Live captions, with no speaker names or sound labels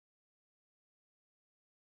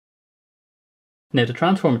Now to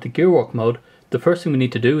transform it to gearwalk mode, the first thing we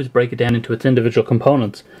need to do is break it down into its individual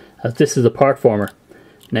components, as this is a part former.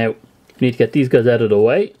 Now you need to get these guys out of the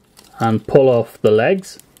way and pull off the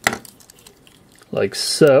legs, like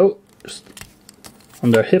so, just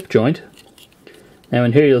on their hip joint. Now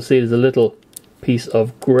in here you'll see there's a little piece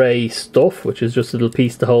of grey stuff, which is just a little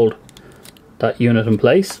piece to hold that unit in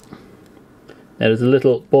place. Now there's a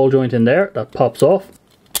little ball joint in there that pops off,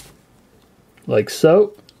 like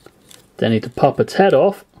so. Then need to pop its head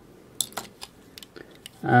off,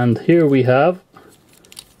 and here we have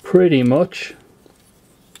pretty much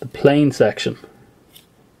the plane section.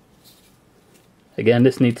 Again,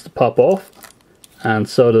 this needs to pop off, and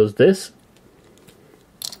so does this.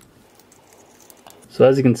 So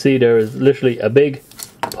as you can see, there is literally a big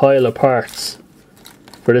pile of parts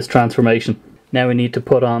for this transformation. Now we need to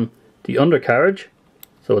put on the undercarriage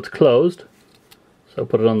so it's closed. So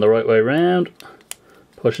put it on the right way round,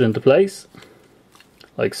 push it into place,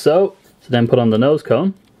 like so. So then put on the nose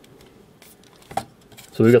cone.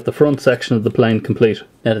 So we've got the front section of the plane complete.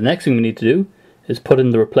 Now the next thing we need to do is put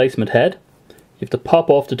in the replacement head. You have to pop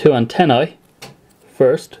off the two antennae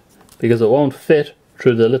first, because it won't fit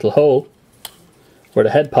through the little hole where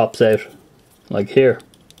the head pops out, like here.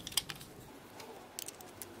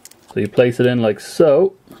 So you place it in like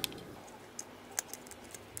so,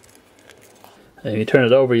 and you turn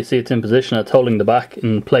it over, you see it's in position, it's holding the back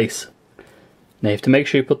in place. Now you have to make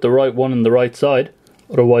sure you put the right one on the right side,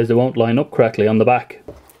 otherwise they won't line up correctly on the back.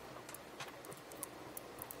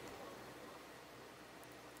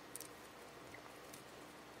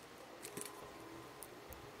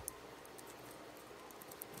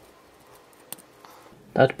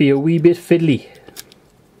 That'd be a wee bit fiddly.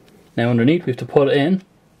 Now underneath we have to put in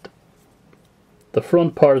the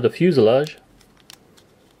front part of the fuselage,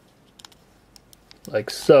 like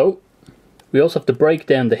so. We also have to break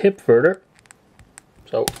down the hip further,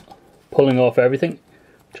 so pulling off everything,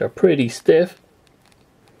 which are pretty stiff.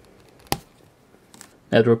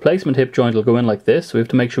 Now the replacement hip joint will go in like this, so we have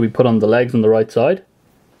to make sure we put on the legs on the right side.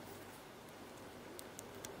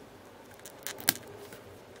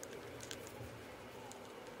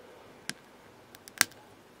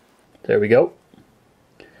 There we go.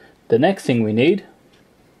 The next thing we need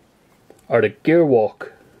are the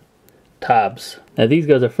gearwalk tabs. Now these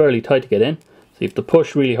guys are fairly tight to get in, so you have to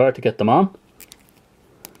push really hard to get them on,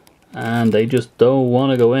 and they just don't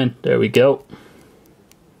want to go in. There we go.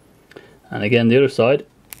 And again the other side.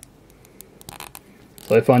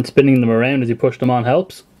 So I find spinning them around as you push them on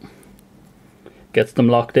helps, gets them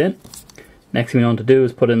locked in. Next thing we want to do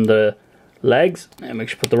is put in the legs, and make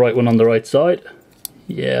sure you put the right one on the right side.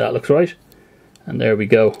 Yeah, that looks right. And there we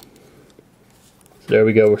go. So there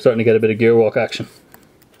we go, we're starting to get a bit of gearwalk action.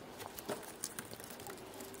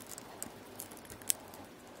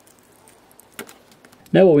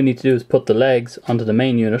 Now what we need to do is put the legs onto the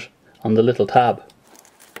main unit on the little tab.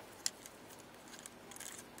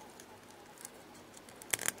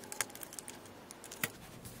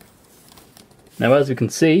 Now as you can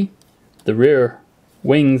see, the rear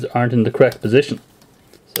wings aren't in the correct position.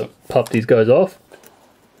 So pop these guys off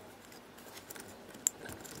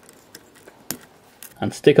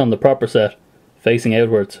and stick on the proper set facing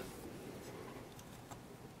outwards.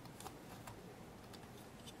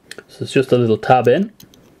 So it's just a little tab in.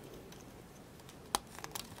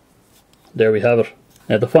 There we have it.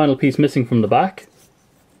 Now the final piece missing from the back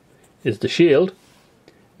is the shield.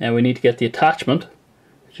 Now we need to get the attachment,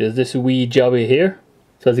 which is this wee jobby here.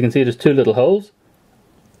 So as you can see, there's two little holes.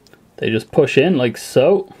 They just push in like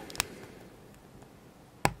so.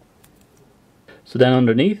 So then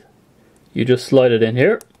underneath, you just slide it in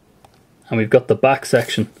here, and we've got the back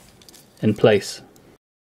section in place.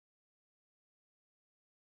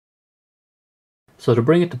 So to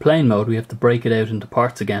bring it to plane mode, we have to break it out into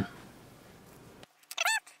parts again.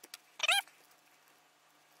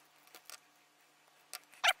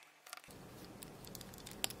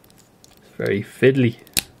 It's very fiddly.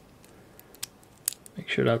 Make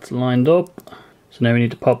sure that's lined up. So now we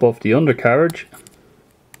need to pop off the undercarriage.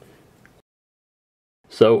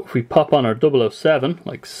 So if we pop on our 007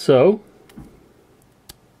 like so,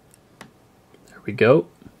 there we go.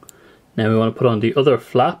 Now we want to put on the other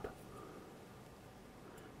flap,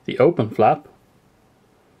 the open flap.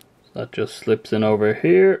 So that just slips in over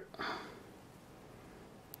here.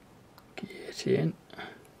 Get in.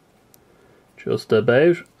 Just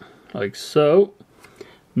about like so.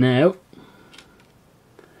 Now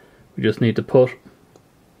we just need to put, you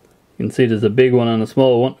can see there's a big one and a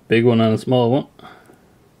small one, big one and a small one.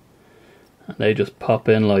 And they just pop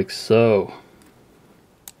in like so.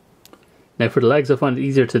 Now for the legs, I find it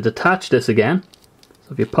easier to detach this again. So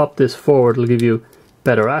So if you pop this forward, it'll give you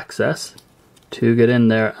better access to get in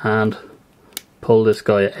there and pull this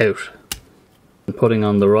guy out. And putting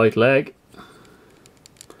on the right leg.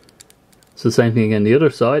 It's the same thing again the other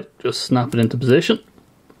side, just snap it into position.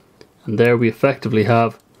 And there we effectively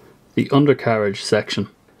have the undercarriage section.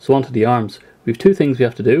 So onto the arms. We have two things we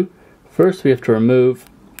have to do. First we have to remove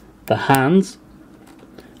the hands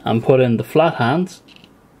and put in the flat hands.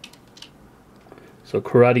 So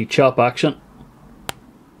karate chop action.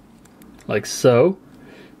 Like so.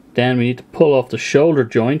 Then we need to pull off the shoulder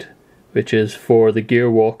joint, which is for the gear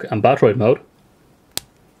walk and Batroid mode.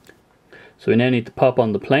 So we now need to pop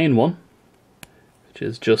on the plain one, which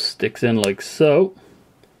is just sticks in like so.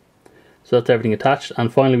 So that's everything attached,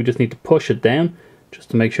 and finally we just need to push it down just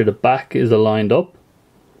to make sure the back is aligned up.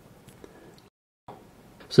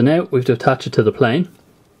 So now we have to attach it to the plane.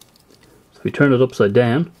 So we turn it upside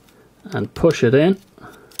down and push it in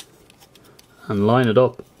and line it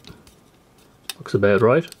up. Looks about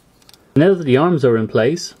right. Now that the arms are in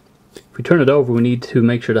place, if we turn it over, we need to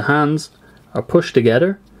make sure the hands are pushed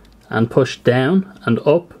together and pushed down and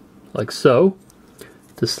up like so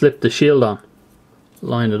to slip the shield on.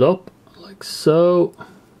 Line it up like so.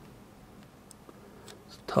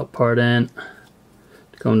 Top part in,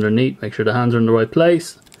 go underneath, make sure the hands are in the right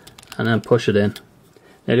place, and then push it in.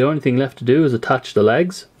 Now the only thing left to do is attach the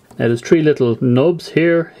legs. Now there's three little nubs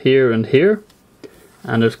here, here and here,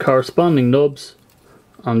 and there's corresponding nubs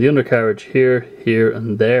on the undercarriage here, here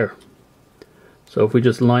and there. So if we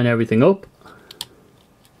just line everything up,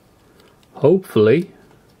 hopefully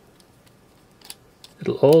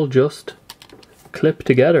it'll all just clip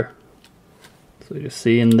together. So you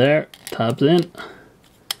see in there, tabs in.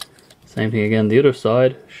 Same thing again the other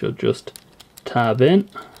side, should just tab in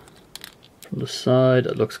from the side.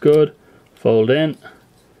 That looks good. Fold in,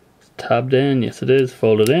 it's tabbed in, yes it is,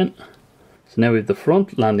 folded in. So now we have the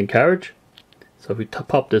front landing carriage. So if we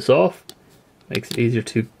pop this off, makes it easier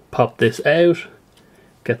to pop this out.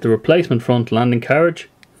 Get the replacement front landing carriage,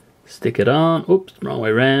 stick it on, oops, wrong way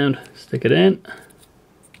around, stick it in,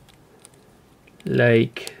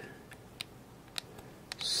 like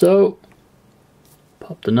so.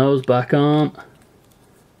 Pop the nose back on,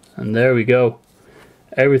 and there we go.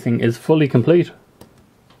 Everything is fully complete.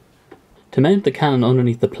 To mount the cannon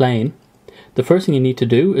underneath the plane, the first thing you need to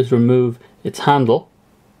do is remove its handle,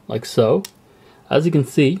 like so. As you can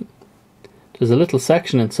see, there's a little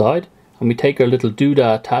section inside, and we take our little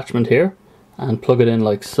doodah attachment here and plug it in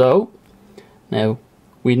like so. Now,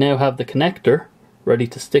 we now have the connector ready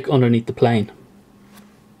to stick underneath the plane.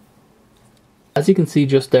 As you can see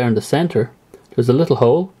just there in the center, there's a little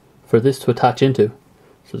hole for this to attach into.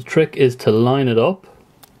 So the trick is to line it up,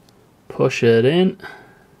 push it in,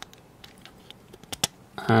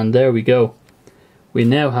 and there we go. We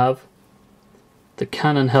now have the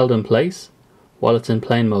cannon held in place while it's in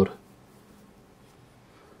plane mode.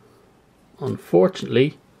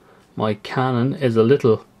 Unfortunately, my cannon is a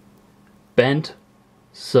little bent,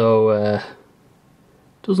 so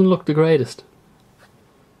doesn't look the greatest.